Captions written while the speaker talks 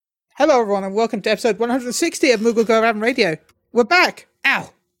Hello, everyone, and welcome to episode 160 of Moogle Go Round Radio. We're back.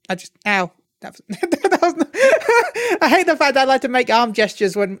 Ow! Ow. That was I hate the fact that I like to make arm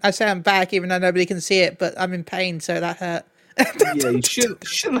gestures when I say I'm back, even though nobody can see it, but I'm in pain, so that hurt. Yeah, you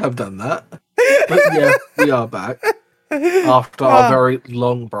shouldn't have done that. But yeah, we are back after our very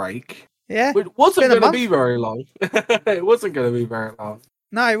long break. Yeah. It wasn't going to be very long. It wasn't going to be very long.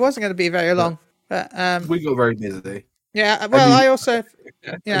 No, it wasn't going to be very long. But we got very busy. Yeah, well, I also,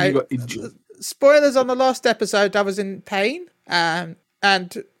 you got injured. Spoilers on the last episode, I was in pain, and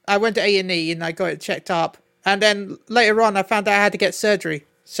I went to A&E and I got it checked up. And then later on, I found out I had to get surgery.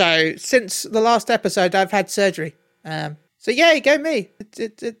 So since the last episode, I've had surgery. So yay, go me.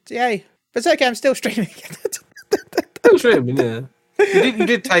 Yay. But it's okay, I'm still streaming. Still streaming, yeah. You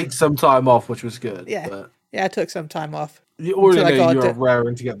did take some time off, which was good. Yeah, but yeah, I took some time off. You already knew you were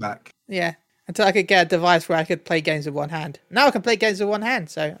raring to get back. Yeah, until I could get a device where I could play games with one hand. Now I can play games with one hand,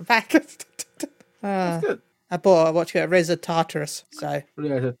 so I'm back. That's good. I bought a Razor Tartarus, so...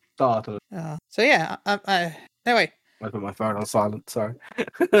 Razor Tartarus. So yeah, anyway. I put my phone on silent, sorry.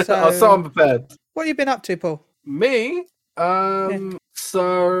 I was so unprepared. What have you been up to, Paul? Me?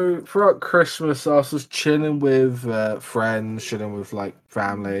 So throughout Christmas, I was just chilling with friends, chilling with like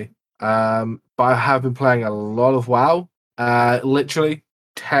family. But I have been playing a lot of WoW. Literally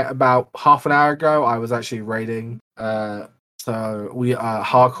about half an hour ago, I was actually raiding. So we are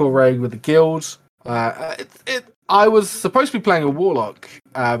hardcore raid with the guilds. I was supposed to be playing a warlock,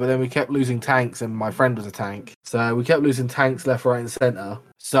 but then we kept losing tanks, and my friend was a tank. So we kept losing tanks left, right, and center.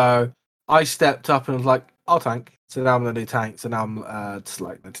 So I stepped up and was like, I'll tank. So now I'm going to do tank. So now I'm just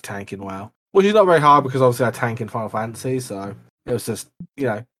like to tank in WoW. Which is not very hard because obviously I tank in Final Fantasy. So it was just,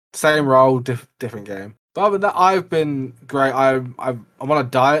 same role, different game. But other than that, I've been great. I'm on a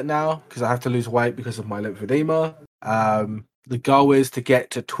diet now because I have to lose weight because of my lymphedema. The goal is to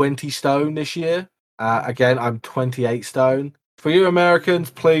get to 20 stone this year. Again, I'm 28 stone. For you Americans,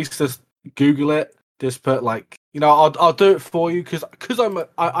 please just Google it. Just put I'll do it for you because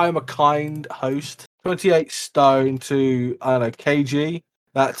I'm a kind host. 28 stone to, I don't know, kg.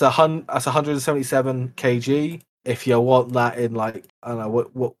 That's 177 kg. If you want that in I don't know,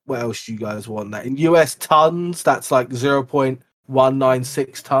 what else do you guys want that in US tons? That's like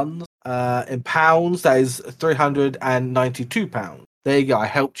 0.196 tons. In pounds, that is 392 pounds. There you go. I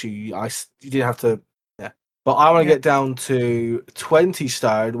helped you. You didn't have to. Yeah, but I want to get down to 20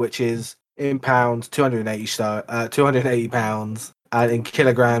 stone, which is in pounds 280 pounds. And in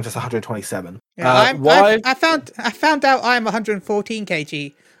kilograms, it's 127. Yeah, why? I found out I'm 114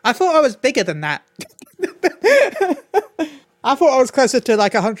 kg. I thought I was bigger than that. I thought I was closer to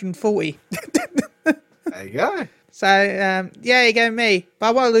 140. There you go. So, you go me. But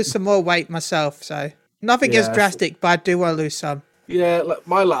I want to lose some more weight myself. So nothing is drastic, but I do want to lose some. Yeah,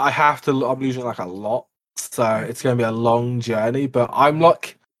 I'm losing a lot. So it's going to be a long journey. But I'm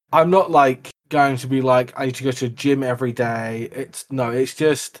not going to be I need to go to the gym every day. It's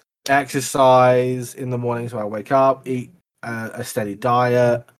just exercise in the morning so I wake up, eat a steady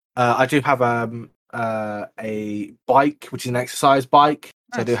diet. I do have a bike, which is an exercise bike.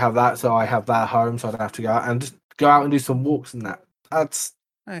 Nice. So I do have that, so I have that at home, so I don't have to go out and just go out and do some walks and that. That's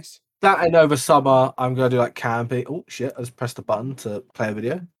nice. That, and over summer, I'm going to do camping. Oh shit! I just pressed the button to play a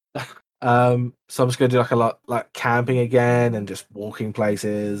video. So I'm just going to do a lot camping again and just walking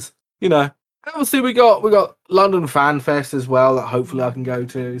places. And obviously we got London Fan Fest as well that hopefully I can go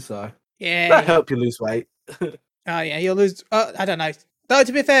to. So yeah, that help you lose weight. Oh yeah, you'll lose. I don't know. Though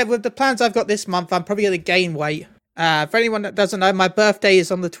to be fair, with the plans I've got this month, I'm probably going to gain weight. For anyone that doesn't know, my birthday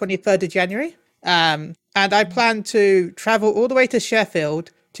is on the 23rd of January. And I plan to travel all the way to Sheffield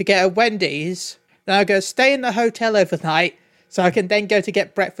to get a Wendy's. Then I'll go stay in the hotel overnight so I can then go to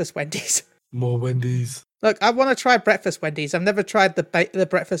get breakfast Wendy's. More Wendy's. Look, I want to try breakfast Wendy's. I've never tried the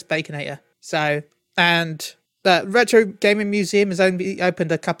breakfast Baconator. So, and the Retro Gaming Museum has only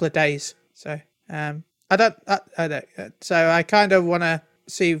opened a couple of days. So, I don't. So I kind of want to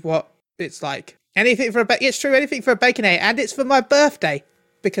see what it's like. Anything for it's true. Anything for a Baconator, and it's for my birthday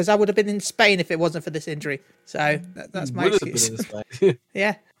because I would have been in Spain if it wasn't for this injury. So that's my excuse.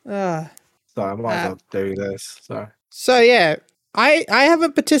 Yeah. Sorry, I might as well do this. Sorry. So yeah, I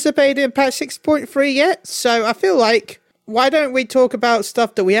haven't participated in patch 6.3 yet. So I feel like why don't we talk about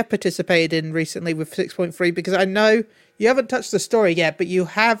stuff that we have participated in recently with 6.3? Because I know you haven't touched the story yet, but you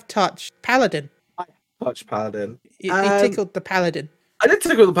have touched Paladin. Touch Paladin. You tickled the Paladin. I did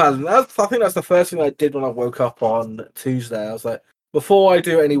tickle the Paladin. I think that's the first thing I did when I woke up on Tuesday. I was like, before I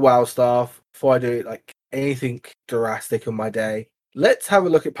do any WoW stuff, before I do anything drastic in my day, let's have a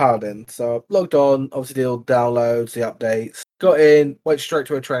look at Paladin. So I logged on, obviously did all the downloads, the updates, got in, went straight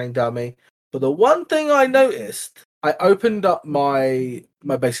to a training dummy. But the one thing I noticed, I opened up my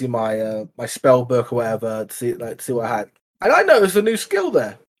spell book or whatever to see what I had, and I noticed a new skill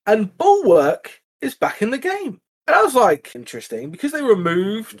there. And Bulwark is back in the game. And I was like, interesting, because they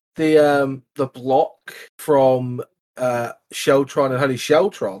removed the block from Sheltron and Honey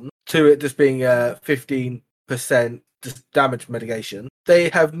Sheltron to it just being 15% just damage mitigation. They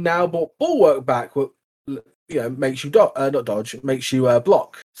have now brought Bulwark back, what makes you not dodge, makes you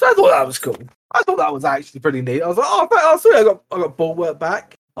block. So I thought that was cool. I thought that was actually pretty neat. I was like, oh, sweet, I got Bulwark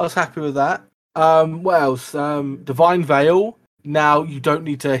back. I was happy with that. What else? Divine Veil. Now you don't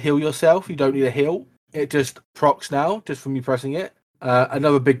need to heal yourself. You don't need a heal. It just procs now, just from you pressing it.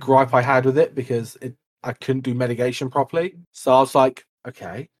 Another big gripe I had with it, because I couldn't do mitigation properly. So I was like,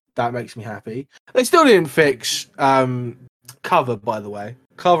 okay, that makes me happy. They still didn't fix cover, by the way.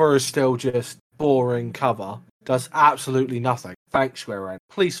 Cover is still just boring cover. Does absolutely nothing. Thanks, Square Enix.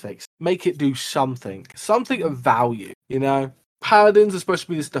 Please fix. Make it do something. Something of value, Paladins are supposed to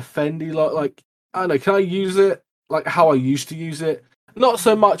be this defendy, like I don't know, can I use it like how I used to use it? Not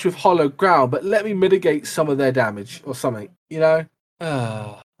so much with hollow ground, but let me mitigate some of their damage or something,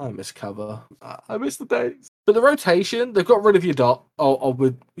 I miss cover. I miss the days. But the rotation, they've got rid of your dot.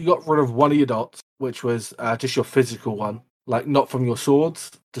 You got rid of one of your dots, which was just your physical one. Like, not from your swords,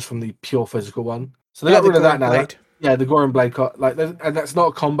 just from the pure physical one. So they got rid of that now. The Goron Blade, and that's not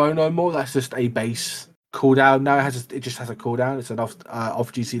a combo no more. That's just a base cooldown now. It just has a cooldown. It's an off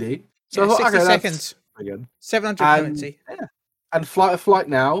GCD. So yeah, 60 seconds. 700 currency. Yeah. And Flight of Flight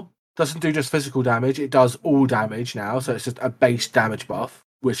now doesn't do just physical damage. It does all damage now. So it's just a base damage buff,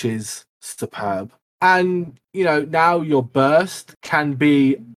 which is superb. And, now your burst can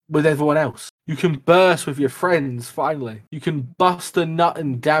be with everyone else. You can burst with your friends, finally. You can bust a nut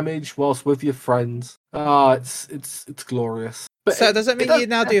and damage whilst with your friends. It's glorious. But so does that mean you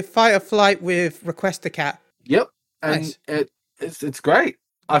now do Fight or Flight with Request a Cat? Yep. And nice. It's great.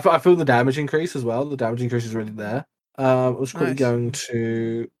 I feel the damage increase as well. The damage increase is really there. I was quickly going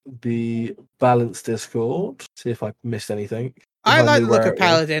to the balance Discord, see if I missed anything. I like the look of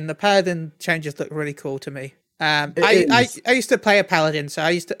Paladin. The Paladin changes look really cool to me. I used to play a Paladin, so I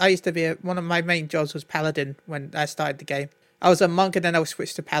used to be one of my main jobs was Paladin when I started the game. I was a monk and then I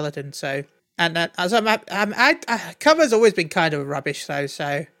switched to Paladin. So cover's always been kind of rubbish though.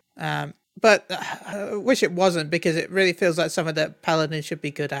 So but I wish it wasn't, because it really feels like something that Paladin should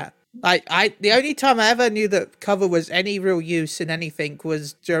be good at. The only time I ever knew that cover was any real use in anything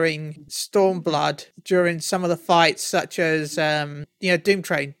was during Stormblood, during some of the fights, such as Doom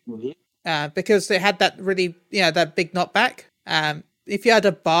Train, because they had that really that big knockback. If you had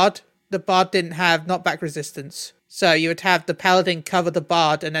a bard, the bard didn't have knockback resistance, so you would have the paladin cover the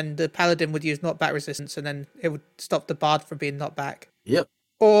bard, and then the paladin would use knockback resistance, and then it would stop the bard from being knocked back. Yep.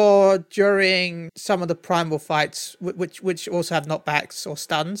 Or during some of the primal fights, which also have knockbacks or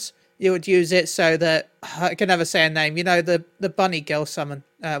stuns, you would use it so that I can never say her name. The bunny girl summon.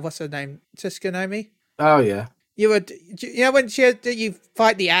 What's her name? Tsukunomi? Oh yeah. You would, when you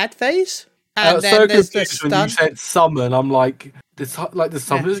fight the ad phase, and then so there's the stun. When you said summon, I'm like, the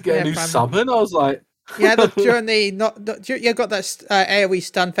summoners get a new summon. I was like, yeah, during you got that AoE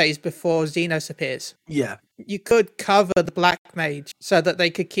stun phase before Xenos appears. Yeah. You could cover the black mage so that they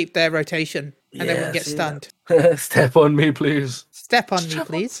could keep their rotation and they wouldn't get stunned. Step on me, please. Step on me,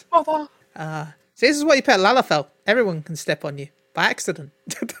 please. Mother. So this is what you put at Lalafell. Everyone can step on you by accident.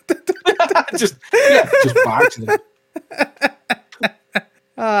 just by accident.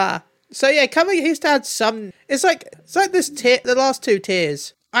 So yeah, cover used to have some. It's like this tier, the last two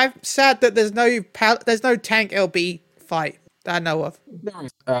tiers. I'm sad that there's no tank LB fight that I know of.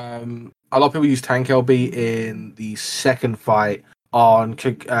 A lot of people use tank LB in the second fight on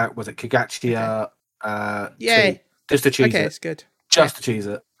was it Kagachia? Yeah, just to cheese it. Okay, it's good. Just to cheese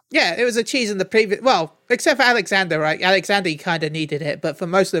it. Yeah, it was a cheese in the previous. Well, except for Alexander, right? Alexander, you kind of needed it, but for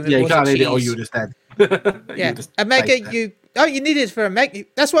most of it, it was a cheese. Yeah, you can't need it, or you were just dead. Yeah, Omega, you needed it for Omega.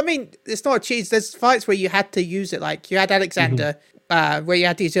 That's what I mean. It's not a cheese. There's fights where you had to use it. Like you had Alexander, where you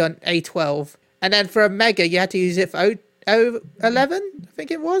had to use it on A12, and then for Omega, you had to use it for O11. I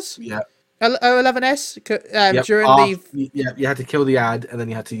think it was. Yeah. O11S during you had to kill the ad, and then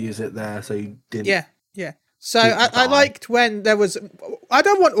you had to use it there, so you didn't. Yeah. So I liked when there was. I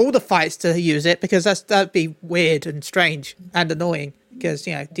don't want all the fights to use it, because that'd be weird and strange and annoying, because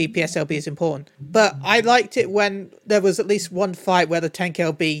DPS LB is important. But I liked it when there was at least one fight where the tank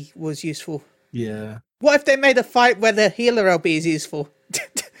LB was useful. Yeah. What if they made a fight where the healer LB is useful?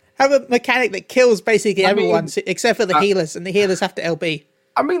 Have a mechanic that kills basically everyone except for the healers, and the healers have to LB.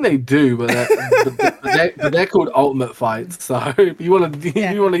 I mean, they do, but they're called ultimate fights. So if you want to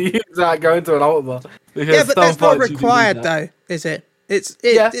use that, go into an ultimate. Yeah, but that's not required, though, is it?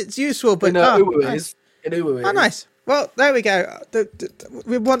 It's useful, but nice. In Uwu oh, nice. Well, there we go.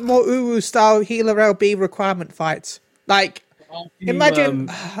 We want more Uwu style healer LB requirement fights. Like,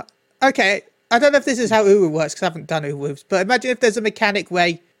 imagine. Okay, I don't know if this is how Uwu works because I haven't done Uwus, but imagine if there's a mechanic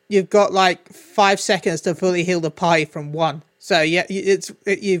where you've got like 5 seconds to fully heal the party from 1. So yeah,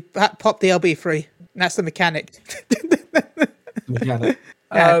 you pop the LB free. And that's the mechanic. Mechanic.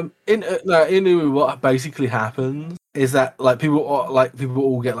 In Uwu, what basically happens is that people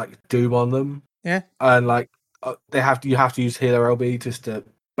all get like Doom on them. Yeah. And like you have to use healer LB just to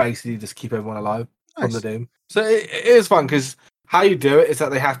basically just keep everyone alive from the Doom. So it is fun because how you do it is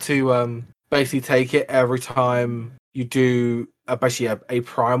that they have to basically take it every time you do basically a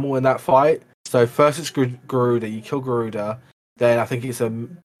primal in that fight. So first it's Garuda, you kill Garuda, then I think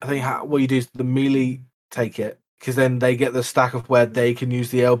what you do is the melee take it, because then they get the stack of where they can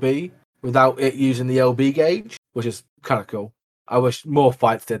use the LB without it using the LB gauge, which is kind of cool. I wish more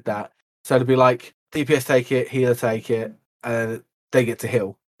fights did that. So it'd be like DPS take it, healer take it, and they get to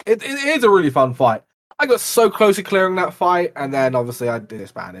heal. It is a really fun fight. I got so close to clearing that fight, and then obviously I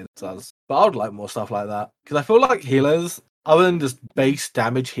disbanded. But I would like more stuff like that, because I feel like healers, other than just base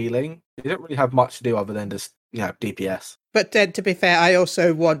damage healing, they don't really have much to do other than just DPS. But then, to be fair, I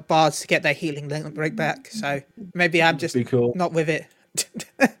also want bards to get their healing right back. So maybe I'm just not with it.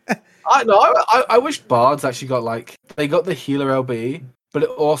 I wish bards actually got they got the healer LB, but it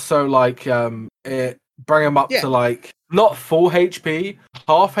also it bring them up to not full HP,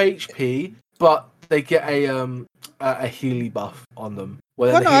 half HP, but they get a Healy buff on them.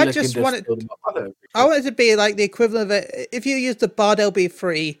 I just want it. I want it to be like the equivalent of if you use the Bard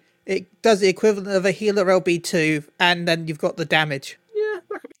LB3, it does the equivalent of a healer LB2, and then you've got the damage. Yeah,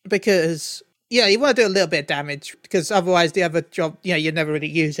 because you want to do a little bit of damage, because otherwise the other job, you never really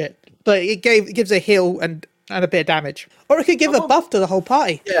use it. But it gives a heal and a bit of damage, or it could give a buff to the whole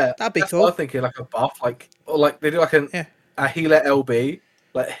party. Yeah, that'd be cool. What I'm thinking, like a buff, or they do a healer LB.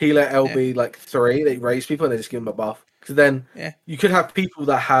 Like healer LB 3, they raise people and they just give them a buff. Because then you could have people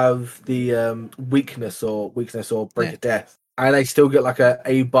that have the weakness or break of death, and they still get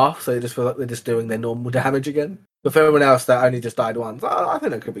a buff, so they just feel like they're just doing their normal damage again. But for everyone else that only just died once, I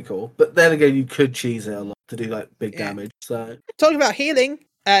think that could be cool. But then again, you could cheese it a lot to do big damage. So talking about healing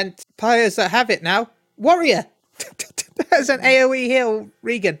and players that have it now, Warrior. That's an AoE heal,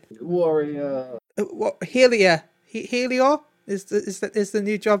 Regan. Warrior. Helior. Helior is the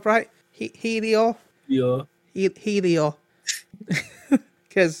new job, right? Helior. Yeah. Helior.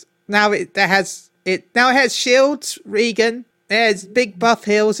 Because now it has shields, Regan. There's big buff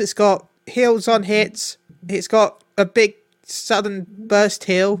heals. It's got heals on hits. It's got a big sudden burst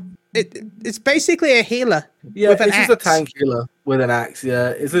heal. It's basically a healer. Yeah, with an it's axe. just a tank healer with an axe. Yeah,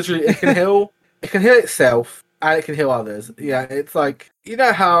 it's literally it can heal. It can heal itself and it can heal others. Yeah, it's like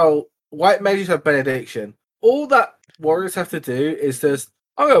how white mages have benediction. All that warriors have to do is just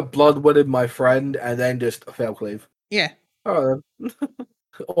I'm gonna blood witted my friend and then just fail cleave. Yeah. All right then.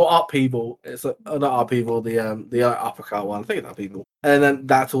 Or upheaval. It's not upheaval. The uppercut one. I think it's upheaval. And then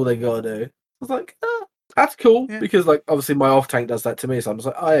that's all they gotta do. I was like, that's cool because obviously my off tank does that to me. So I'm just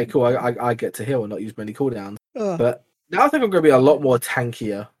like, oh yeah, cool. I get to heal and not use many cooldowns. But now I think I'm gonna be a lot more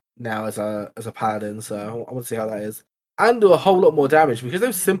tankier now as a paladin. So I want to see how that is, and do a whole lot more damage because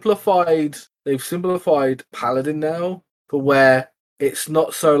they've simplified paladin now for where it's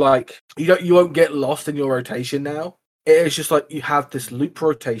not so you won't get lost in your rotation now. It is just you have this loop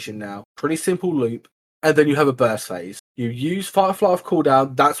rotation now, pretty simple loop, and then you have a burst phase. You use Firefly off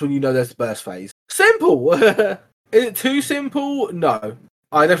cooldown, that's when you know there's a burst phase. Simple! Is it too simple? No.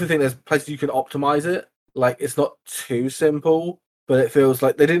 I definitely think there's places you can optimize it. It's not too simple, but it feels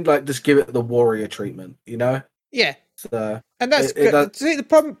like they didn't just give it the warrior treatment, Yeah. So, and that's good. See, the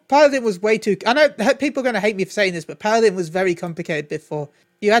problem, Paladin was way too... I know people are going to hate me for saying this, but Paladin was very complicated before.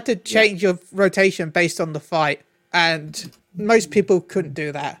 You had to change your rotation based on the fight, and most people couldn't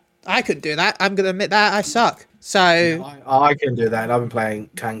do that. I couldn't do that. I'm going to admit that. I suck. So I can do that, and I've been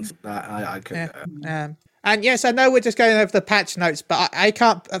playing tanks. I can. And yes, I know we're just going over the patch notes, but I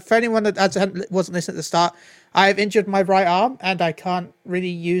can't. For anyone that wasn't listening at the start, I've injured my right arm, and I can't really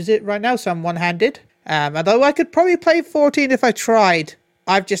use it right now, so I'm one-handed. Although I could probably play 14 if I tried,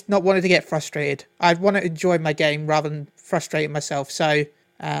 I've just not wanted to get frustrated. I want to enjoy my game rather than frustrating myself. So I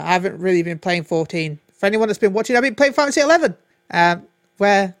haven't really been playing 14. For anyone that's been watching, I've been playing Fantasy 11,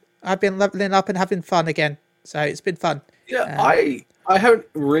 where I've been leveling up and having fun again. So it's been fun. Yeah, I haven't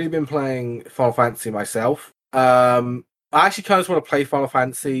really been playing Final Fantasy myself. I actually kind of want to play Final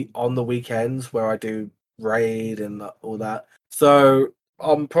Fantasy on the weekends where I do raid and all that. So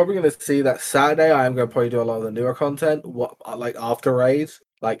I'm probably going to see that Saturday. I am going to probably do a lot of the newer content, like after raids,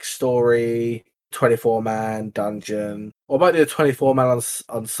 like story, 24-man dungeon. Or I might do a 24-man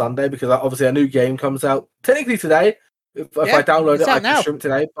on Sunday because obviously a new game comes out technically today. If I download it, I can stream it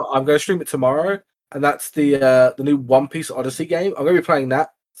today. But I'm going to stream it tomorrow, and that's the new One Piece Odyssey game. I'm going to be playing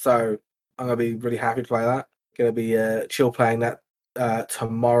that, so I'm going to be really happy to play that. Going to be chill playing that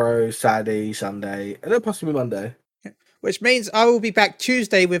tomorrow, Saturday, Sunday, and then possibly Monday. Which means I will be back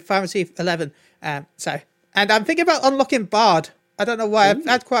Tuesday with Fantasy 11. And I'm thinking about unlocking Bard. I don't know why. I've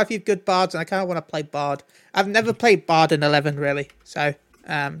had quite a few good Bards, and I kind of want to play Bard. I've never played Bard in 11 really. So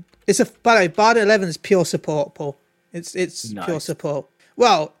by the way, Bard 11 is pure support, Paul. It's nice. Pure support.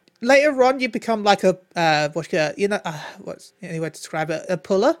 Well, later on you become like a what's any way to describe it? A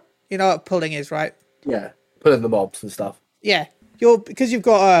puller. You know what pulling is, right? Yeah, pulling the mobs and stuff. Yeah, because you've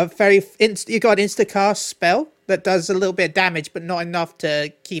got an instacast spell that does a little bit of damage, but not enough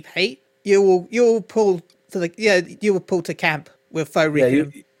to keep hate. You'll pull to camp with foe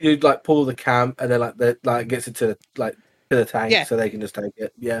Requiem. Yeah, you'd like pull the camp, and then like gets it to the tank, so they can just take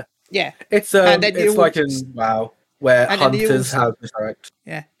it. Yeah, yeah. It's like in WoW where hunters have misdirect.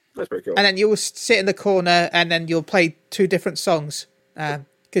 Yeah, that's pretty cool. And then you'll sit in the corner, and then you'll play 2 different songs.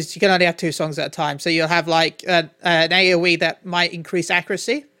 Because you can only have 2 songs at a time. So you'll have like an AoE that might increase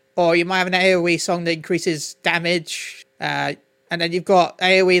accuracy, or you might have an AoE song that increases damage. And then you've got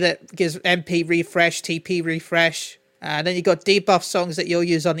AoE that gives MP refresh, TP refresh. And then you've got debuff songs that you'll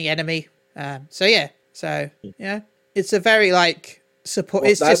use on the enemy. It's a very like support.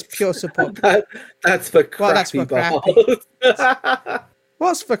 Well, it's just pure support. That's for crappy bards.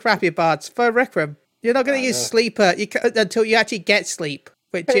 What's for crappy bards? For Requiem. You're not going to use sleeper until you actually get sleep.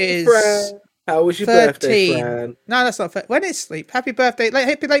 Which is Fran. How was your 13. Birthday, Fran? No, that's not fair. When is sleep? Happy birthday!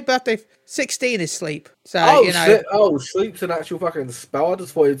 Happy late birthday. 16 is sleep. So sleep's an actual fucking spell. I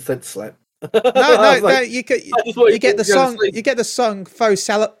just thought it said sleep. No. You get the song. You get the song Faux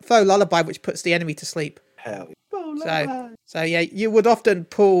Lullaby, which puts the enemy to sleep. Hell yeah. So yeah, you would often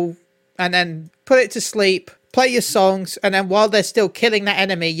pull and then put it to sleep. Play your songs, and then while they're still killing that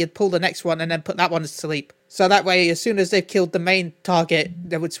enemy, you'd pull the next one and then put that one to sleep. So that way, as soon as they've killed the main target,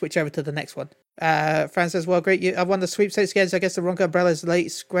 they would switch over to the next one. Fran says, well, great. I won the sweepstakes again, so I guess the Ronco Umbrella's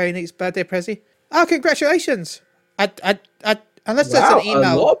late Square Enix birthday present. Oh, congratulations. Unless there's an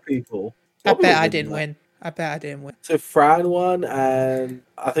email. A lot of people. I bet I didn't win. So Fran won, and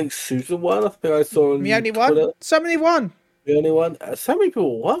I think Susan won. I think I saw on Me only won? Somebody won. You only won? So many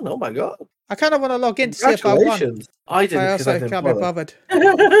people won. Oh, my God. I kind of want to log in to see if I won. I didn't. I also can't be bothered.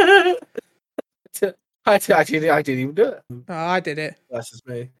 I didn't even do it. Oh, I did it. That's just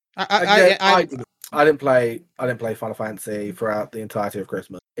me. I didn't play Final Fantasy throughout the entirety of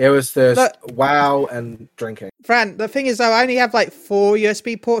Christmas. It was just WoW and drinking. Fran, the thing is though, I only have like 4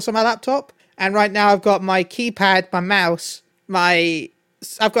 USB ports on my laptop, and right now I've got my keypad, my mouse,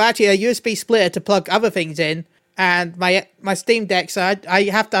 I've got actually a USB splitter to plug other things in, and my Steam Deck. So I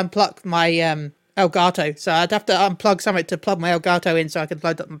have to unplug my Elgato. So I'd have to unplug something to plug my Elgato in so I could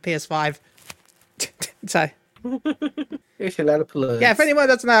load up my PS5. So. It's a lot of plug. Yeah, if anyone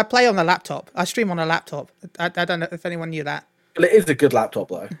doesn't know, I play on a laptop. I stream on a laptop. I don't know if anyone knew that. Well, it is a good laptop,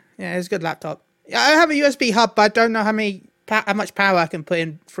 though. Yeah, it's a good laptop. I have a USB hub, but I don't know how much power I can put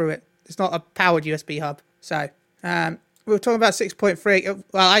in through it. It's not a powered USB hub. So, we were talking about 6.3.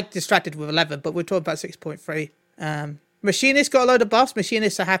 Well, I distracted with 11, but we're talking about 6.3. Machinists got a load of buffs.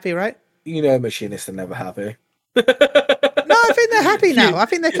 Machinists are happy, right? You know, machinists are never happy. No, I think they're happy now. I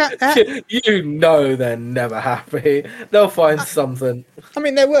think they're you know they're never happy. They'll find something. I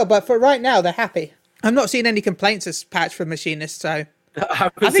mean, they will, but for right now, they're happy. I'm not seeing any complaints this patch for machinists, so I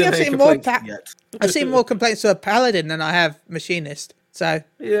think I've seen more. I've seen more complaints to a paladin than I have machinist. So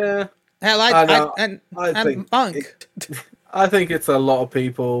yeah, hell, I think monk. I think it's a lot of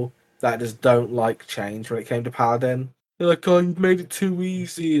people that just don't like change when it came to paladin. They're like, "Oh, you made it too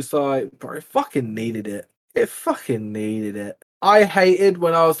easy." It's like, bro, it fucking needed it. It fucking needed it. I hated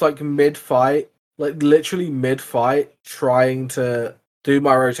when I was like mid-fight, like literally mid-fight, trying to do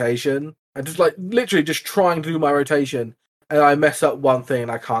my rotation. And just like literally just trying to do my rotation. And I mess up one thing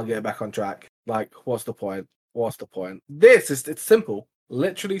and I can't get it back on track. Like, what's the point? What's the point? It's simple.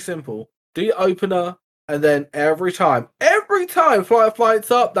 Literally simple. Do your opener, and then every time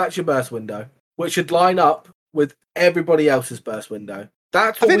flights up, that's your burst window. Which should line up with everybody else's burst window.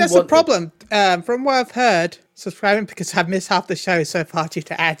 I think that's the problem. From what I've heard, subscribing because I've missed half the show so far due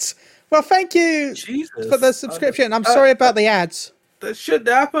to ads. Well, thank you for the subscription. I'm sorry about the ads. That shouldn't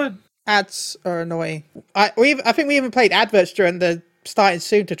happen. Ads are annoying. I think we even played adverts during the starting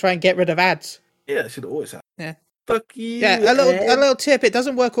soon to try and get rid of ads. Yeah, it should always happen. Yeah. Fuck you. Yeah, a little tip. It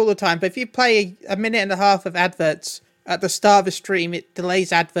doesn't work all the time, but if you play a minute and a half of adverts at the start of a stream, it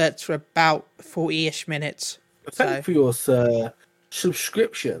delays adverts for about 40-ish minutes. Thank you for your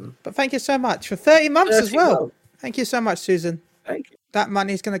subscription. But thank you so much for 30 months as well. Months. Thank you so much, Susan. Thank you. That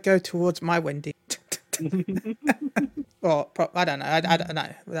money is going to go towards my Wendy. Or I don't know. I don't know.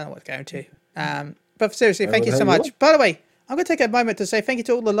 I don't know what it's going to. But seriously, thank you so much. By the way, I'm going to take a moment to say thank you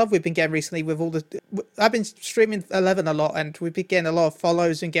to all the love we've been getting recently with all the... I've been streaming 11 a lot, and we've been getting a lot of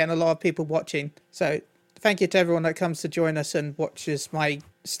follows and getting a lot of people watching. So thank you to everyone that comes to join us and watches my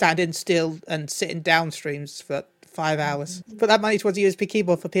standing still and sitting down streams for 5 hours. Put that money towards a USB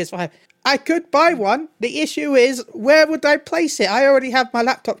keyboard for PS5. I could buy one. The issue is, where would I place it? I already have my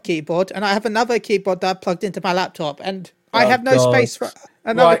laptop keyboard, and I have another keyboard that I've plugged into my laptop, and I have no space for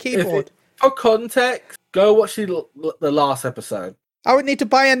another keyboard. For context, go watch the last episode. I would need to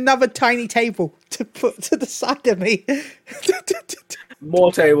buy another tiny table to put to the side of me.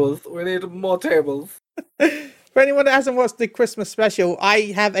 More tables. We need more tables. For anyone that hasn't watched the Christmas special,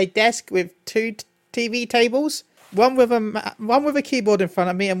 I have a desk with 2 TV tables. One with a keyboard in front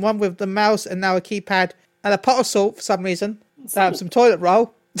of me, and one with the mouse and now a keypad and a pot of salt for some reason. Some toilet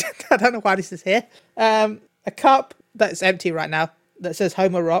roll. I don't know why this is here. A cup that's empty right now that says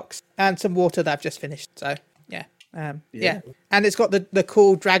Homer Rocks, and some water that I've just finished. So yeah. And it's got the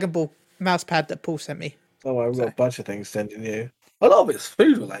cool Dragon Ball mouse pad that Paul sent me. Oh, I've got a bunch of things sending you. A lot of it's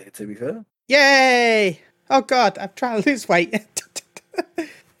food related, to be fair. Yay! Oh God, I'm trying to lose weight.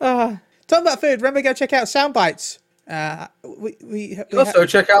 Talking about food, remember go check out Soundbites. We also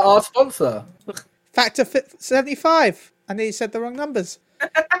check out our sponsor, Factor 75. I nearly said the wrong numbers.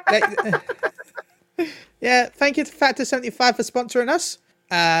 Yeah, thank you to Factor 75 for sponsoring us.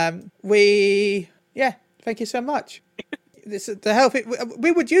 Thank you so much. This is the health.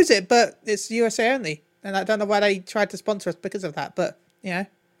 We would use it, but it's USA only, and I don't know why they tried to sponsor us because of that. But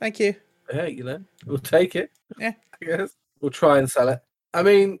thank you. Yeah, we'll take it. Yeah, I guess we'll try and sell it. I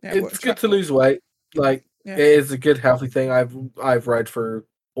mean, it's good to lose weight. Like it is a good healthy thing. I've read through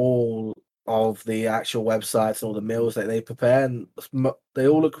all of the actual websites and all the meals that they prepare, and they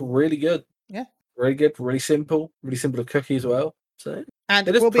all look really good. Yeah, really good, really simple to cook as well. So, and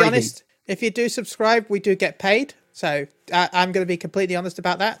we'll be honest. If you do subscribe, we do get paid. So I'm going to be completely honest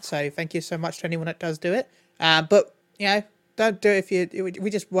about that. So thank you so much to anyone that does do it. But don't do it if we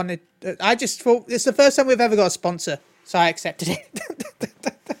just wanted. I just thought it's the first time we've ever got a sponsor, so I accepted it.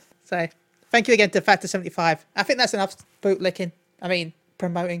 So thank you again to Factor 75. I think that's enough bootlicking. I mean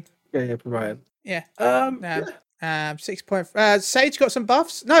promoting. Yeah, promoting. Yeah. 6 point. Sage got some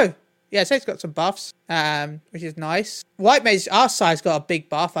buffs. No. Yeah, Sage's got some buffs, which is nice. White Mage, our side's got a big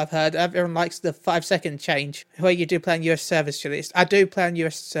buff, I've heard. Everyone likes the 5-second change, where you do play on US servers, actually. I do play on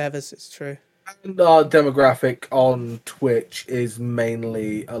US servers, it's true. And our demographic on Twitch is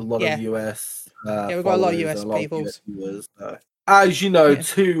mainly a lot of US we've got a lot of US people. As you know,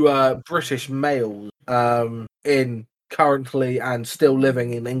 2 British males in currently and still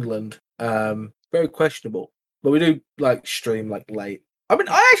living in England. Very questionable. But we do stream late. I mean,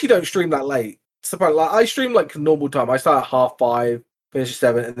 I actually don't stream that late. I stream normal time. I start at 5:30, finish at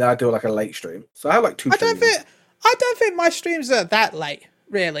 7, and then I do a late stream. So I have 2 streams. I don't think my streams are that late,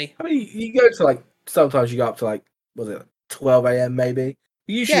 really. I mean, you go to sometimes you go up to 12 a.m. maybe.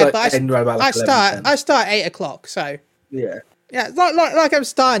 Usually end right about I start at 8 o'clock. So yeah, like I'm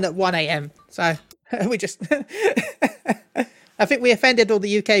starting at 1 a.m. So we just. I think we offended all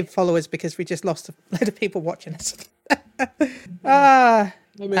the UK followers because we just lost a load of people watching us. But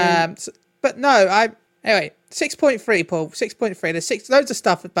no, anyway, 6.3, Paul, 6.3. There's loads of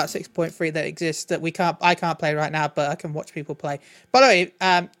stuff about 6.3 that exists that I can't play right now, but I can watch people play. By the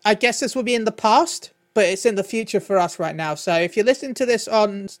way, I guess this will be in the past, but it's in the future for us right now. So if you're listening to this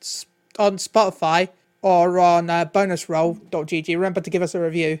on Spotify or on bonusroll.gg, remember to give us a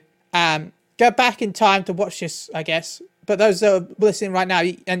review. Go back in time to watch this, I guess. But those that are listening right now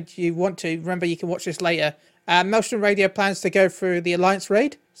and you want to, remember you can watch this later. Maelstrom Radio plans to go through the Alliance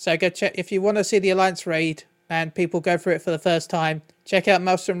Raid. So go check, if you want to see the Alliance Raid and people go through it for the first time, check out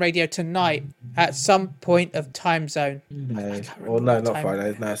Maelstrom Radio tonight at some point of time zone. No, not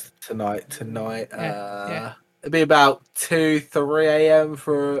Friday. No, it's tonight. It'd be about 2-3 a.m.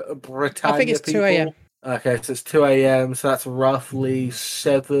 for Britannia. I think it's 2 a.m. Okay, so it's 2 a.m. So that's roughly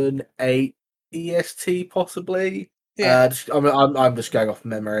 7-8 EST, possibly. Yeah. I'm just going off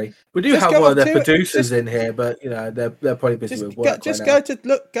memory. We do Just have go one of up their to it, producers in here, but they're probably busy with work right now.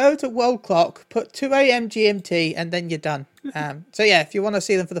 go to World Clock, put 2 a.m. GMT, and then you're done. So yeah, if you want to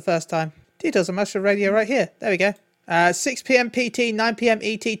see them for the first time, Details of Mushroom Radio right here. There we go. 6 p.m. PT, 9 p.m.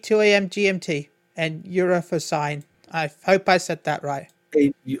 ET, 2 a.m. GMT, and Euro for sign. I hope I said that right.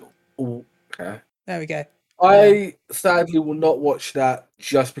 Okay. There we go. I sadly will not watch that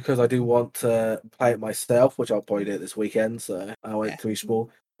just because I do want to play it myself, which I'll probably do this weekend. So I won't too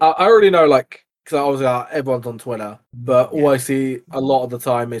small. I already know, like, because obviously everyone's on Twitter, but all I see a lot of the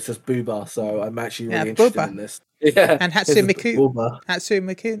time is just Booba. So I'm actually really interested in this. Yeah, and Hatsune Miku. Booba. Hatsune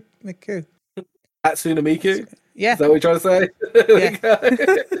Miku. Hatsune Miku. Yeah. Is that what you're trying to say?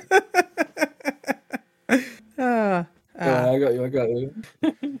 Yeah. I got you.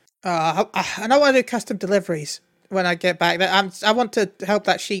 And I want to do custom deliveries when I get back. I want to help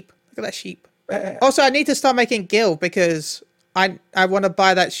that sheep. Look at that sheep. Also, I need to start making gil because I want to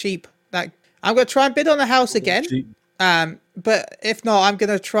buy that sheep. That I'm going to try and bid on a house again. But if not, I'm going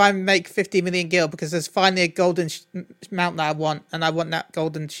to try and make 50 million gil because there's finally a golden mount that I want, and I want that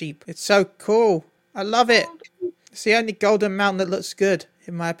golden sheep. It's so cool. I love it. It's the only golden mount that looks good,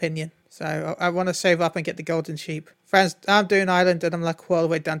 in my opinion. So I want to save up and get the golden sheep. Friends, I'm doing island and I'm like all the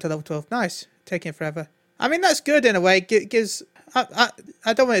way down to level 12. Nice. Taking forever. I mean, that's good in a way. Gives. I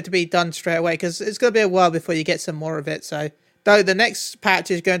don't want it to be done straight away because it's going to be a while before you get some more of it. So, though the next patch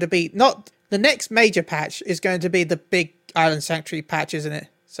is going to be not the next major patch is going to be the big Island Sanctuary patch, isn't it?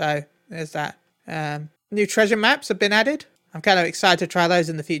 So there's that. New treasure maps have been added. I'm kind of excited to try those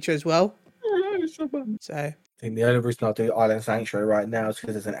in the future as well. So I think the only reason I'll do Island Sanctuary right now is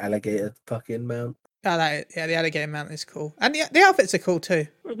because it's an alligator fucking mount. Oh, the alligator mount is cool, and the outfits are cool too.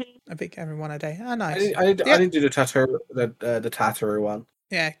 A big every one a day. Oh, nice. I didn't do the Tataru one.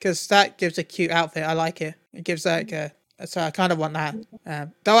 Yeah, because that gives a cute outfit. I like it. It gives like a. So I kind of want that.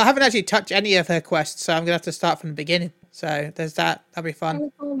 Though I haven't actually touched any of her quests, so I'm gonna have to start from the beginning. So there's that. That'll be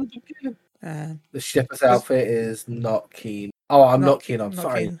fun. The shepherd's outfit is not keen. Oh, I'm not keen on.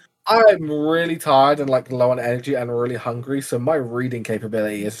 Sorry. Keen. I'm really tired and like low on energy and really hungry, so my reading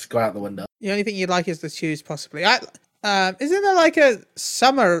capability is just gone out the window. The only thing you'd like is the shoes, possibly. Isn't there like a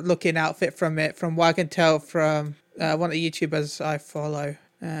summer-looking outfit from it? From what I can tell from one of the YouTubers I follow.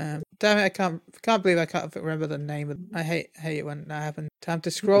 Damn it! I can't believe I can't remember the name. I hate it when that happens. Time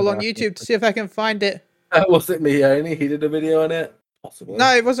to scroll on YouTube to see if I can find it. Was it Mione? He did a video on it. Possibly.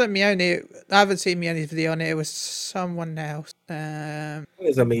 No, it wasn't Mione. I haven't seen Mione's video on it. It was someone else.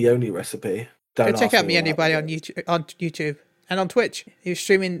 There's a Mione recipe. Go check out Mione Buddy on YouTube and on Twitch. He was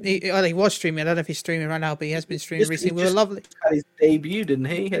streaming. He was streaming. I don't know if he's streaming right now, but he has been streaming recently. We were lovely. Had his debut, didn't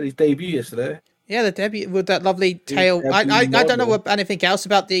he? He had his debut yesterday. Yeah, the debut with that lovely tail. I don't know anything else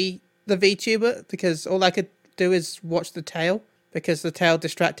about the VTuber because all I could do is watch the tail. Because the tail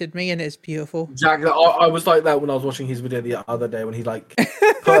distracted me and it's beautiful. Exactly. I was like that when I was watching his video the other day when he like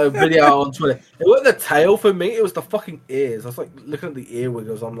put a video out on Twitter. It wasn't the tail for me, it was the fucking ears. I was like looking at the ear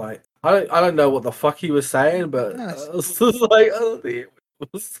wiggles. I'm like, I don't know what the fuck he was saying, but I was just like, oh, the ear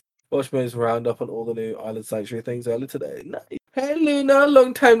wiggles. Watch Mo's roundup on all the new Island Sanctuary things earlier today. Nice. Hey Luna,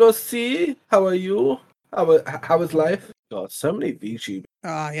 long time no see. How are you? How is life? God, so many VTubers.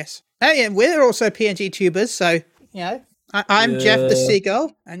 Ah, yes. Hey, and we're also PNG tubers, so you know. I'm Jeff the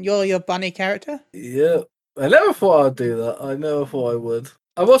Seagull, and you're your bunny character. Yeah, I never thought I'd do that. I never thought I would.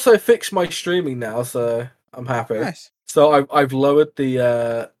 I've also fixed my streaming now, so I'm happy. Nice. So I've lowered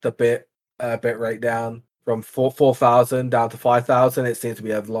the bit rate down from 4,000 down to 5,000. It seems to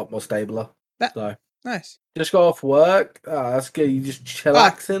be a lot more stabler. So nice. Just got off work. That's good. You just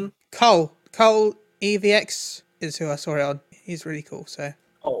chillaxing. Cole EVX is who I saw it on. He's really cool. So.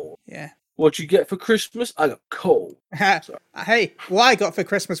 Oh yeah. What'd you get for Christmas? I got Cole. Hey, what I got for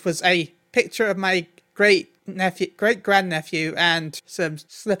Christmas was a picture of my great grandnephew and some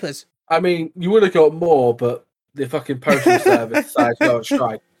slippers. I mean, you would have got more, but the fucking postal service decided to go on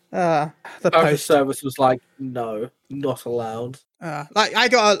strike. The postal service was like, no, not allowed. Like I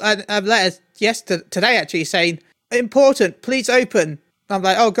got a letter today actually saying, important, please open. I'm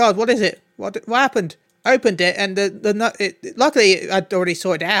like, oh God, what is it? What happened? Opened it and luckily I'd already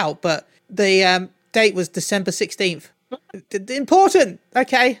sorted it out, but the date was December 16th. Important.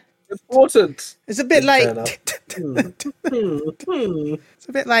 Okay. Important. It's a bit late. It's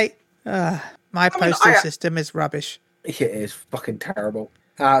a bit late. My postal system is rubbish. It is fucking terrible.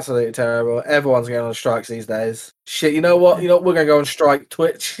 Absolutely terrible. Everyone's going on strikes these days. Shit, you know what? We're going to go on strike.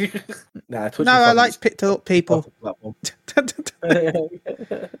 Twitch. Twitch. No, I like to talk to people.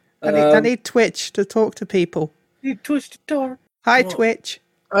 I need Twitch to talk to people. Need Twitch to talk. Hi, Twitch.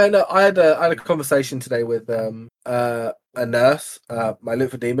 I had a conversation today with a nurse, my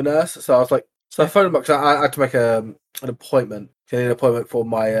lymphedema nurse. So I was like, so I phoned him up because I had to make an appointment. I need an appointment for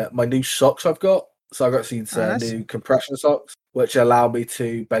my new socks I've got. So I got these Nice. new compression socks, which allow me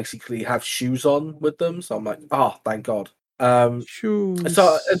to basically have shoes on with them. So I'm like, oh, thank God. Shoes.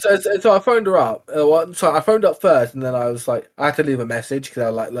 So I phoned her up. So I phoned up first, and then I was like, I had to leave a message because I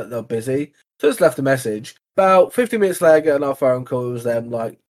was like, they're busy. So I just left a message. About 50 minutes later, I get another phone call. It was them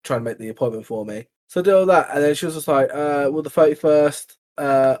like trying to make the appointment for me. So I did all that, and then she was just like, "Will the 31st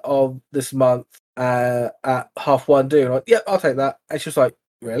of this month at 1:30 do?" And I'm like, "Yep, I'll take that." And she was like,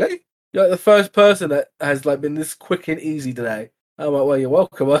 "Really? You're like the first person that has like been this quick and easy today." I'm like, "Well, you're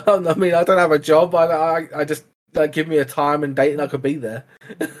welcome." I mean, I don't have a job. I just like give me a time and date, and I could be there.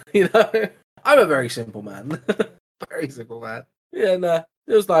 You know, I'm a very simple man. Very simple man. Yeah, no,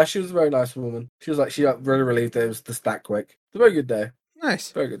 it was nice. She was a very nice woman. She was like, she got really relieved that it was just that quick. It's a very good day.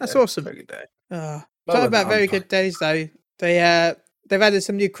 Nice. Very good That's day. awesome. Very good day. Talking about very good days, though, they've added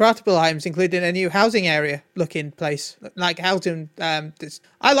some new craftable items, including a new housing area looking place, like housing.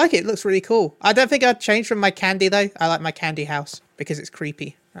 I like it. It looks really cool. I don't think I'd change from my candy though. I like my candy house because it's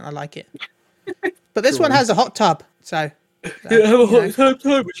creepy and I like it. But this one has a hot tub, so yeah, have a hot tub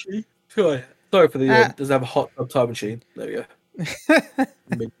time machine. Sorry for the. Does it have a hot tub time machine? There we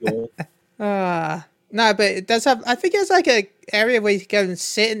go. No, but it does have. I think it has like a area where you can go and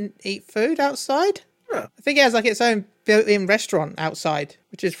sit and eat food outside. Yeah. I think it has like its own built-in restaurant outside,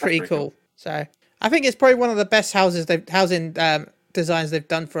 which is pretty cool. So I think it's probably one of the best housing designs they've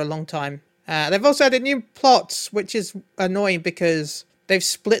done for a long time. They've also added new plots, which is annoying because they've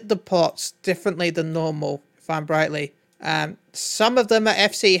split the plots differently than normal. If I'm rightly, some of them are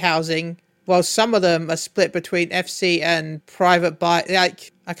FC housing, while some of them are split between FC and private buy.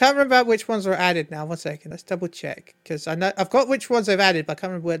 Like I can't remember which ones are added now. 1 second, let's double check because I know I've got which ones they've added, but I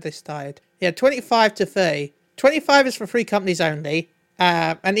can't remember where they started. Yeah, 25 to 30. 25 is for free companies only.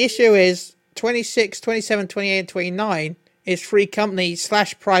 And the issue is 26, 27, 28, and 29 is free company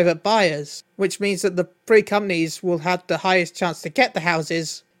 / private buyers, which means that the free companies will have the highest chance to get the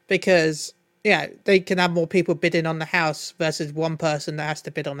houses because they can have more people bidding on the house versus one person that has to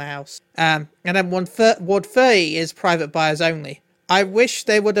bid on the house. And then Ward 30 is private buyers only. I wish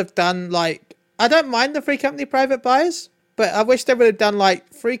they would have done like, I don't mind the free company private buyers, but I wish they would have done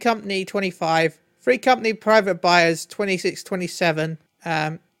like free company 25, free company private buyers 26, 27.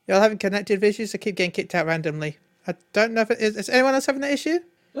 Y'all having connected issues? I keep getting kicked out randomly. I don't know if it is anyone else having that issue?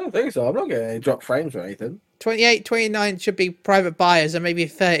 I don't think so. I'm not getting any drop frames or anything. 28, 29 should be private buyers, and maybe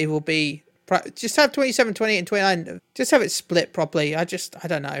 30 will be. Just have 27, 28, and 29. Just have it split properly. I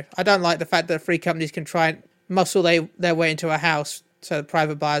don't know. I don't like the fact that free companies can try and muscle their way into a house so the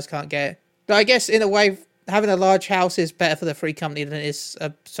private buyers can't get it. But I guess in a way, having a large house is better for the free company than it is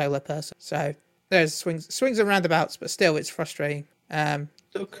a solo person. So there's swings and roundabouts, but still, it's frustrating.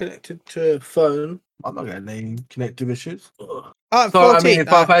 Still connected to phone. I'm not getting any connective issues. Oh, I'm 14.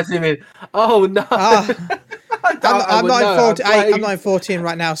 I mean, oh no. I'm not in 14. I'm not in 14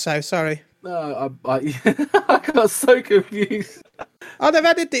 right now, so sorry. No, I got so confused. Oh, they've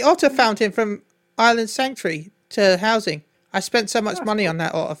added the otter fountain from Island Sanctuary to housing. I spent so much money on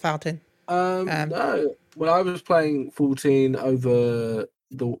that otter fountain. No. When I was playing 14 over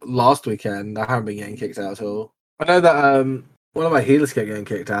the last weekend, I haven't been getting kicked out at all. I know that one of my healers kept getting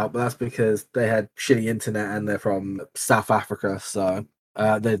kicked out, but that's because they had shitty internet and they're from South Africa, so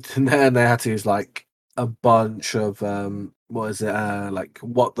they had to use like a bunch of like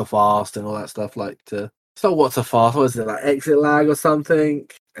what the fast and all that stuff, like it's not what's the fast, what is it, like exit lag or something,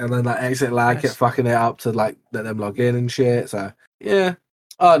 and then that exit lag kept fucking it up to like let them log in and shit. So yeah,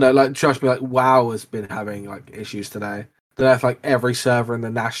 oh no, like trust me, like WoW has been having like issues today. Don't know if like every server in the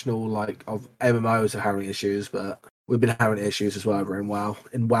national like of MMOs are having issues, but we've been having issues as well over in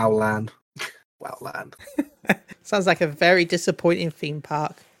WoW land. WoW land. Sounds like a very disappointing theme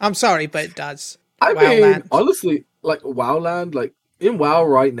park. I'm sorry, but it does. I mean, honestly, like WoW land, like in WoW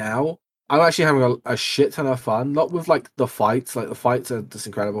right now, I'm actually having a shit ton of fun. Not with like the fights are just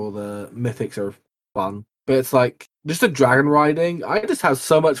incredible. The mythics are fun, but it's like just the dragon riding. I just have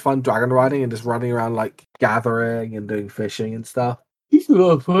so much fun dragon riding and just running around like gathering and doing fishing and stuff. It's a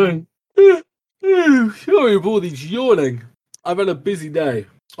lot of fun. Sorry about all these yawning. I've had a busy day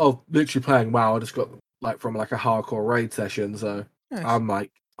of literally playing WoW. I just got like from like a hardcore raid session, so nice.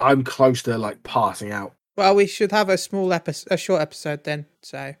 I'm close to like passing out. Well, we should have a short episode then.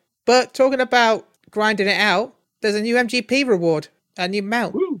 So, but talking about grinding it out, there's a new MGP reward, a new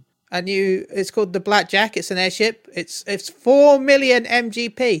mount, It's called the Blackjack. It's an airship. It's 4 million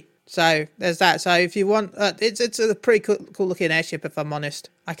MGP. So there's that. So if you want, it's a pretty cool looking airship. If I'm honest,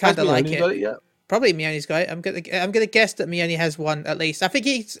 I kind of like it. Got it yet? Probably Mioni's got it. I'm gonna guess that Mioni has one at least. I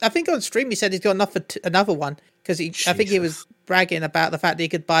think on stream he said he's got enough for another one because I think he was bragging about the fact that he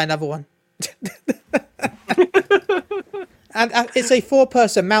could buy another one. And it's a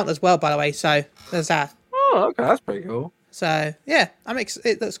 4-person mount as well, by the way. So there's that. Oh, okay, that's pretty cool. So yeah,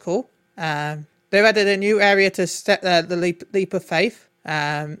 it looks cool. They've added a new area to set the leap of faith,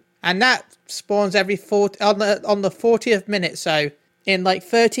 and that spawns every on the 40th minute. So in like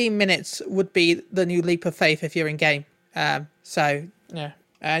 13 minutes would be the new leap of faith if you're in game. So yeah,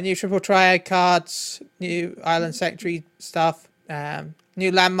 new triple triad cards, new island secretary stuff,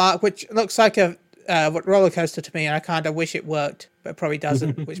 new landmark, which looks like a roller coaster to me, and I kind of wish it worked, but it probably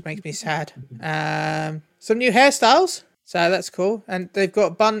doesn't, which makes me sad. Some new hairstyles, so that's cool, and they've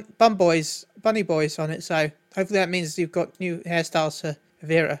got bunny boys on it, so hopefully that means you've got new hairstyles for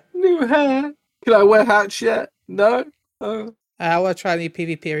Vera. New hair. Can I wear hats yet? No. I want to try a new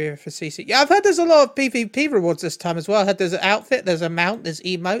PvP area for CC. Yeah, I've heard there's a lot of PvP rewards this time as well. I heard there's an outfit, there's a mount, there's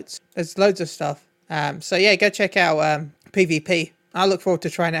emotes, there's loads of stuff. So yeah, go check out PvP. I look forward to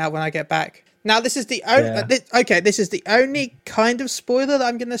trying it out when I get back. Now, this is the this is the only kind of spoiler that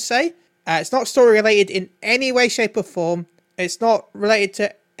I'm going to say. It's not story related in any way, shape, or form. It's not related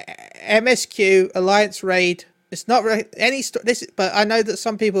to MSQ, Alliance Raid. It's not any but I know that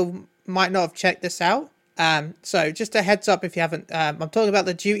some people might not have checked this out. So just a heads up if you haven't. I'm talking about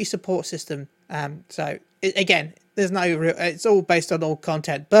the duty support system. Again, there's no real. It's all based on old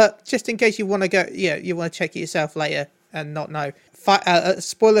content, but just in case you want to go, you want to check it yourself later and not know. A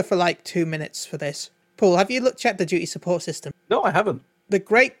spoiler for like 2 minutes for this. Paul, have you checked the duty support system? No, I haven't. The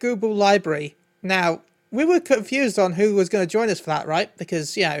Great Google Library. Now, we were confused on who was going to join us for that, right?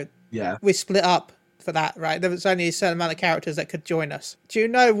 Because, we split up for that, right? There was only a certain amount of characters that could join us. Do you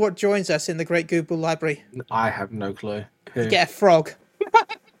know what joins us in the Great Google Library? I have no clue. You get a frog.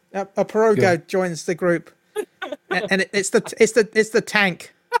 a pirogo joins the group. And it's the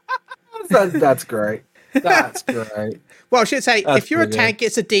tank. That's great. That's great. Well, I should say, if you're a tank,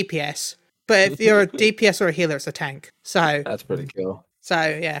 it's a DPS. But if you're a DPS or a healer, it's a tank. So that's pretty cool. So,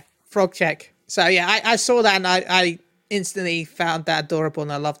 yeah, frog check. So, yeah, I saw that and I instantly found that adorable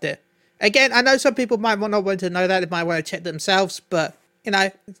and I loved it. Again, I know some people might not want to know that. They might want to check themselves. But,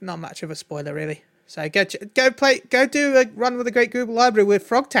 it's not much of a spoiler, really. So, go do a run with the Great Google Library with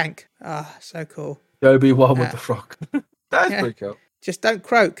Frog Tank. Ah, so cool. Go be one with the frog. That's pretty cool. Just don't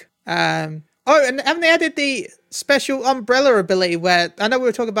croak. Oh, and haven't they added the special umbrella ability where, I know we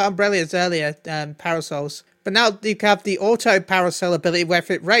were talking about umbrellas earlier, parasols, but now you can have the auto parasol ability where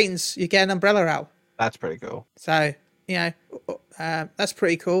if it rains, you get an umbrella out. That's pretty cool. So, that's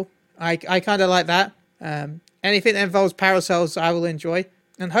pretty cool. I kind of like that. Anything that involves parasols, I will enjoy.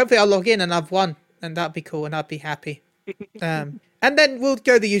 And hopefully I'll log in and I've won, and that'd be cool, and I'd be happy. And then we'll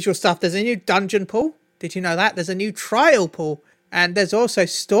go the usual stuff. There's a new dungeon pool. Did you know that? There's a new trial pool. And there's also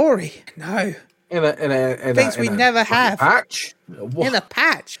story. No. Things we never have. Patch? In a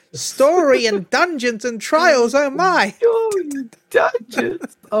patch. Story and dungeons and trials. Oh my.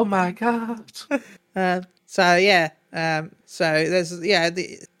 Dungeons. Oh my god. So there's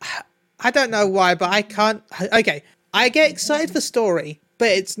I don't know why, but I can't. Okay, I get excited for story, but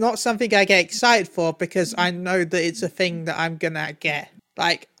it's not something I get excited for because I know that it's a thing that I'm gonna get.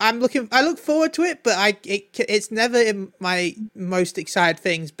 Like I look forward to it, but it's never in my most excited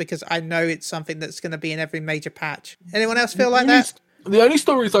things because I know it's something that's going to be in every major patch. Anyone else feel like that? The only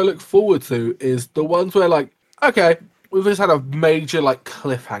stories I look forward to is the ones where we've just had a major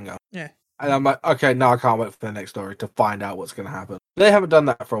cliffhanger. Yeah. And I'm like, okay, now I can't wait for the next story to find out what's going to happen. They haven't done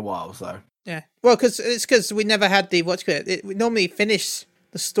that for a while, so. Yeah. Well, because we never had we normally finish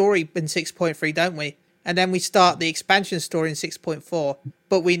the story in 6.3, don't we? And then we start the expansion story in 6.4.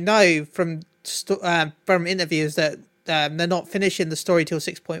 But we know from interviews that they're not finishing the story till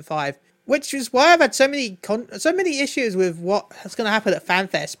 6.5, which is why I've had so many issues with what's going to happen at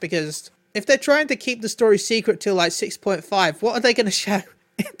FanFest. Because if they're trying to keep the story secret till 6.5, what are they going to show?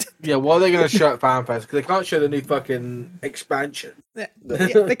 Yeah, what are they going to show at FanFest? Because they can't show the new fucking expansion.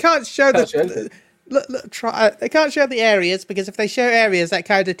 They can't show they can't show the areas because if they show areas, that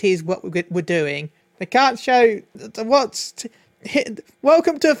kind of tease what we're doing. They can't show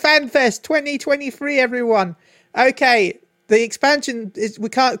welcome to FanFest 2023, everyone. Okay, the expansion is we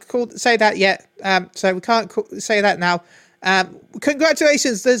can't say that yet. So we can't say that now.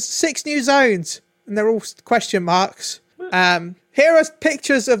 Congratulations, there's 6 new zones, and they're all question marks. Here are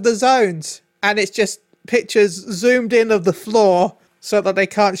pictures of the zones, and it's just pictures zoomed in of the floor so that they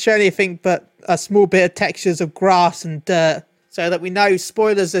can't show anything but a small bit of textures of grass and dirt. so that we know,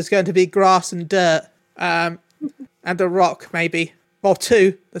 spoilers, there's going to be grass and dirt, and a rock maybe, or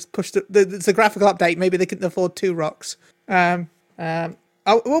two. Let's push it's a graphical update. Maybe they can afford 2 rocks.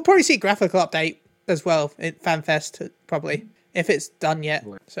 We'll probably see graphical update as well at FanFest, probably, if it's done yet.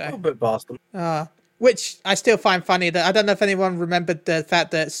 So a bit Boston. Which I still find funny that I don't know if anyone remembered the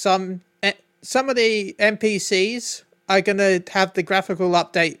fact that some of the NPCs are going to have the graphical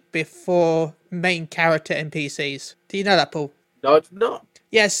update before main character NPCs. Do you know that, Paul? No, it's not.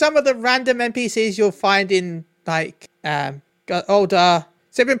 Yeah, some of the random NPCs you'll find in, like, older...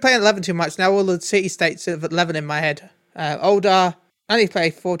 So I've been playing 11 too much. Now all the city states have 11 in my head. Older... I need to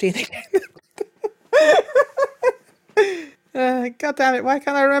play 14 again. God damn it, why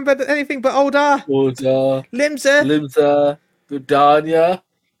can't I remember anything but Older? Limsa. Gridania.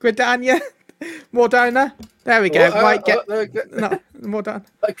 Mordona. There we go. Mordona.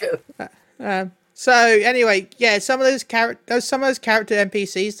 So anyway, yeah, some of those character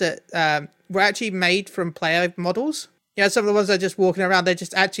NPCs that were actually made from player models. Yeah, some of the ones that are just walking around, they're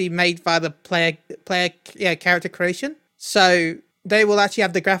just actually made via the player character creation. So they will actually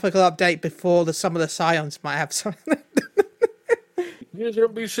have the graphical update before some of the Scions might have some. Here's your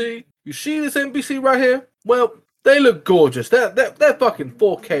NPC. You see this NPC right here? Well, they look gorgeous. They're fucking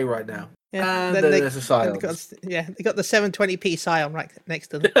 4K right now. Yeah, and then there's a Scion. They got the 720p Scion right next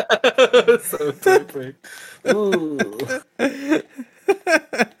to them. 720p.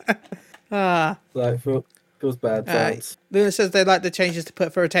 Feels bad. Luna says they like the changes to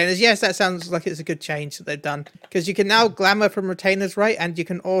put for retainers. Yes, that sounds like it's a good change that they've done, because you can now glamour from retainers, right? And you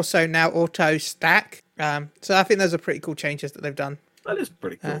can also now auto stack. So I think those are pretty cool changes that they've done. That is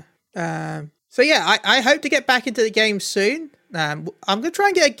pretty cool. So yeah, I hope to get back into the game soon. I'm going to try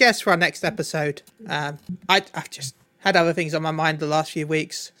and get a guest for our next episode. I've just had other things on my mind the last few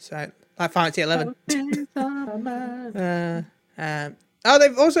weeks. So like Final Fantasy 11.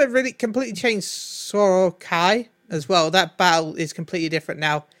 They've also really completely changed Sorokai as well. That battle is completely different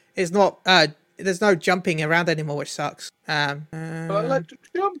now. It's not, there's no jumping around anymore, which sucks. I like to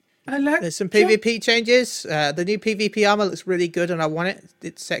jump. There's some PvP changes. The new PvP armor looks really good and I want it.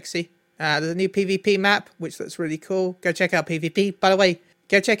 It's sexy. There's a new PvP map, which looks really cool. Go check out PvP. By the way,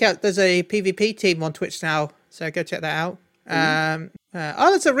 go check out, there's a PvP team on Twitch now, so go check that out.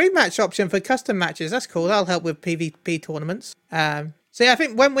 There's a rematch option for custom matches. That's cool. That'll help with PvP tournaments. So yeah, I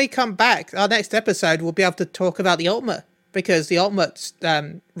think when we come back, our next episode, we'll be able to talk about the Ultimate, because the Ultimate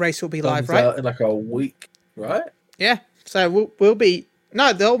race will be live, right? In like a week, right? Yeah. So we'll be...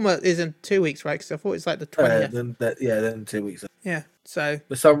 No, the Ultimate is in 2 weeks, right? Because I thought it's like the 20th. Then 2 weeks. Yeah, so...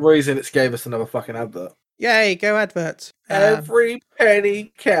 For some reason, it's gave us another fucking advert. Yay, go adverts. Every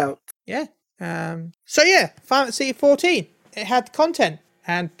penny counts. Yeah. So yeah, Final Fantasy 14. It had content,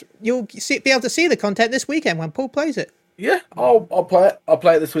 and you'll be able to see the content this weekend when Paul plays it. Yeah, I'll play it. I'll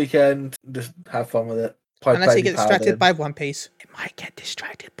play it this weekend. Just have fun with it. Unless you get distracted by One Piece. It might get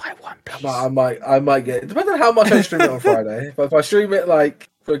distracted by One Piece. I might get... Depends on how much I stream it on Friday. If I stream it like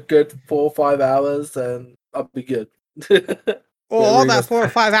for a good 4 or 5 hours, then I'll be good. Or all that 4 or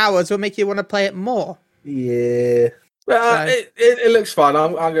 5 hours will make you want to play it more. Yeah. But it looks fun.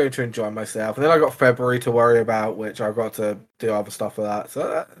 I'm going to enjoy myself. And then I got February to worry about, which I've got to do other stuff for that.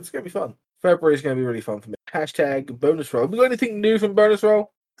 So it's going to be fun. February is going to be really fun for me. Hashtag bonus roll. Have we got anything new from bonus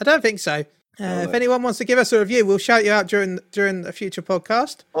roll? I don't think so. If anyone wants to give us a review, we'll shout you out during a future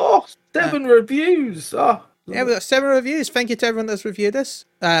podcast. Oh, 7 reviews. Oh, yeah, we've got 7 reviews. Thank you to everyone that's reviewed us.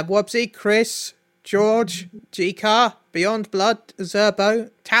 Wobsy, Chris, George, G-Car, Beyond Blood, Zerbo,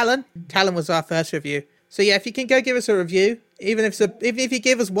 Talon. Talon was our first review. So yeah, if you can go give us a review, even if you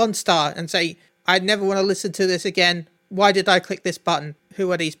give us 1 star and say, I never want to listen to this again. Why did I click this button?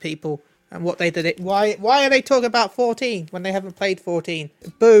 Who are these people? And what they did it? Why are they talking about 14 when they haven't played 14?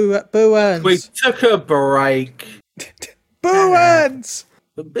 Boo earns. We took a break. Boo earns.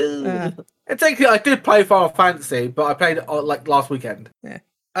 Technically, I did play Final Fantasy, but I played it like last weekend. Yeah.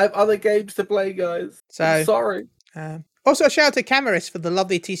 I have other games to play, guys. So I'm sorry. Also, a shout out to Camaris for the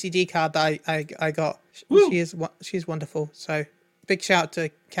lovely TCG card that I got. She's wonderful. So big shout out to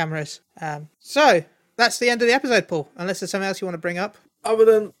Camaris. So that's the end of the episode, Paul. Unless there's something else you want to bring up. Other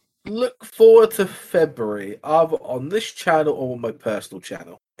than look forward to February, either on this channel or on my personal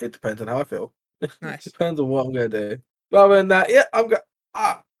channel. It depends on how I feel. Nice. Depends on what I'm going to do. But other than that, yeah, I'm going.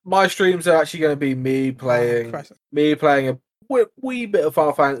 My streams are actually going to be me playing a wee bit of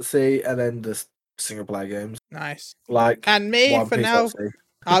Final Fantasy, and then just single player games. Nice. Like and me for now,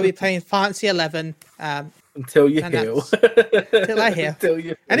 I'll be playing Fantasy 11. Until you heal. Until I heal.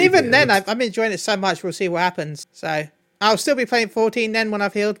 And even then, I'm enjoying it so much. We'll see what happens. So I'll still be playing 14 then when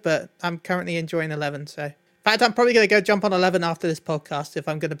I've healed, but I'm currently enjoying 11. So fact, I'm probably going to go jump on 11 after this podcast, if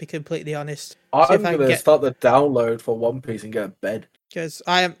I'm going to be completely honest. I'm going to start the download for One Piece and get a bed. Because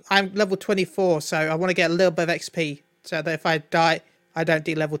I'm level 24, so I want to get a little bit of XP, so that if I die, I don't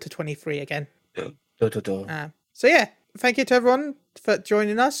de-level to 23 again. So yeah, thank you to everyone for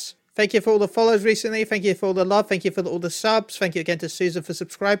joining us. Thank you for all the follows recently. Thank you for all the love. Thank you for all the subs. Thank you again to Susan for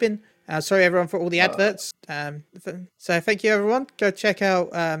subscribing. Sorry everyone for all the adverts. So thank you everyone. Go check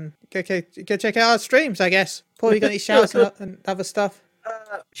out go check out our streams, I guess. Paul, you got any shouts and other stuff?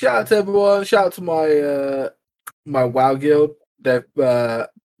 Shout out to everyone. Shout out to my WoW guild. They've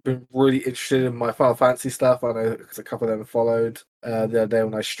been really interested in my Final Fantasy stuff. I know because a couple of them followed the other day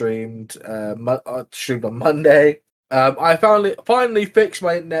when I streamed. I streamed on Monday. I finally fixed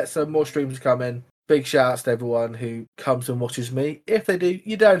my internet, so more streams are coming. Big shout outs to everyone who comes and watches me. If they do,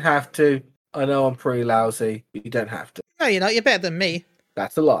 you don't have to. I know I'm pretty lousy, but you don't have to. No, you're not. You're better than me.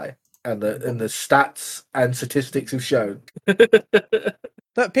 That's a lie. And the stats and statistics have shown.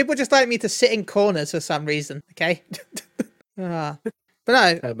 But people just like me to sit in corners for some reason, okay? But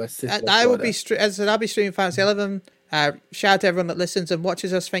no, I will be, as I said, I'll be streaming Fantasy 11. Shout out to everyone that listens and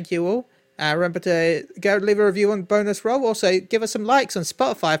watches us. Thank you all. Remember to go leave a review on Bonus Roll. Also, give us some likes on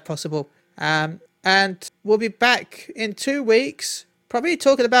Spotify if possible. And we'll be back in 2 weeks, probably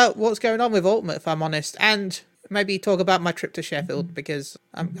talking about what's going on with Ultimate, if I'm honest, and maybe talk about my trip to Sheffield, because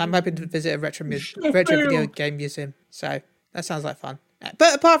I'm hoping to visit a retro video game museum. So that sounds like fun.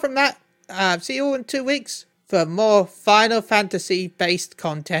 But apart from that, see you all in 2 weeks for more Final Fantasy based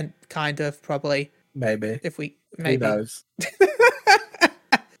content, kind of, probably. Maybe. Maybe. Who knows?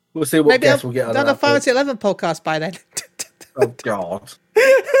 We'll see what guests we'll get on. Done a Fantasy 11 podcast by then. Oh God.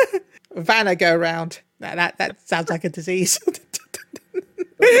 Vanna Go Round. That sounds like a disease.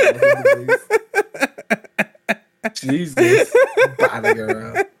 Jesus. Vanna Go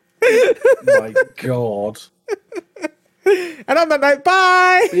Round. My God. And on that note,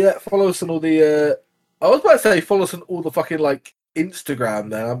 bye. Yeah, follow us on all the. I was about to say follow us on all the fucking like Instagram.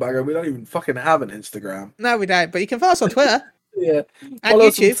 Then I'm back. We don't even fucking have an Instagram. No, we don't. But you can follow us on Twitter. Yeah, and follow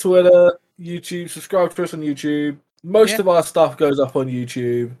YouTube. us on Twitter, YouTube. Subscribe to us on YouTube. Most of our stuff goes up on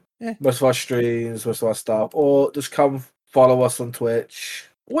YouTube. Yeah. Most of our streams, most of our stuff, or just come follow us on Twitch.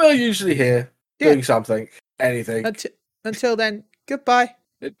 We're usually here doing something, anything. Until then, goodbye.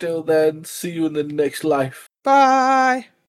 Until then, see you in the next life. Bye.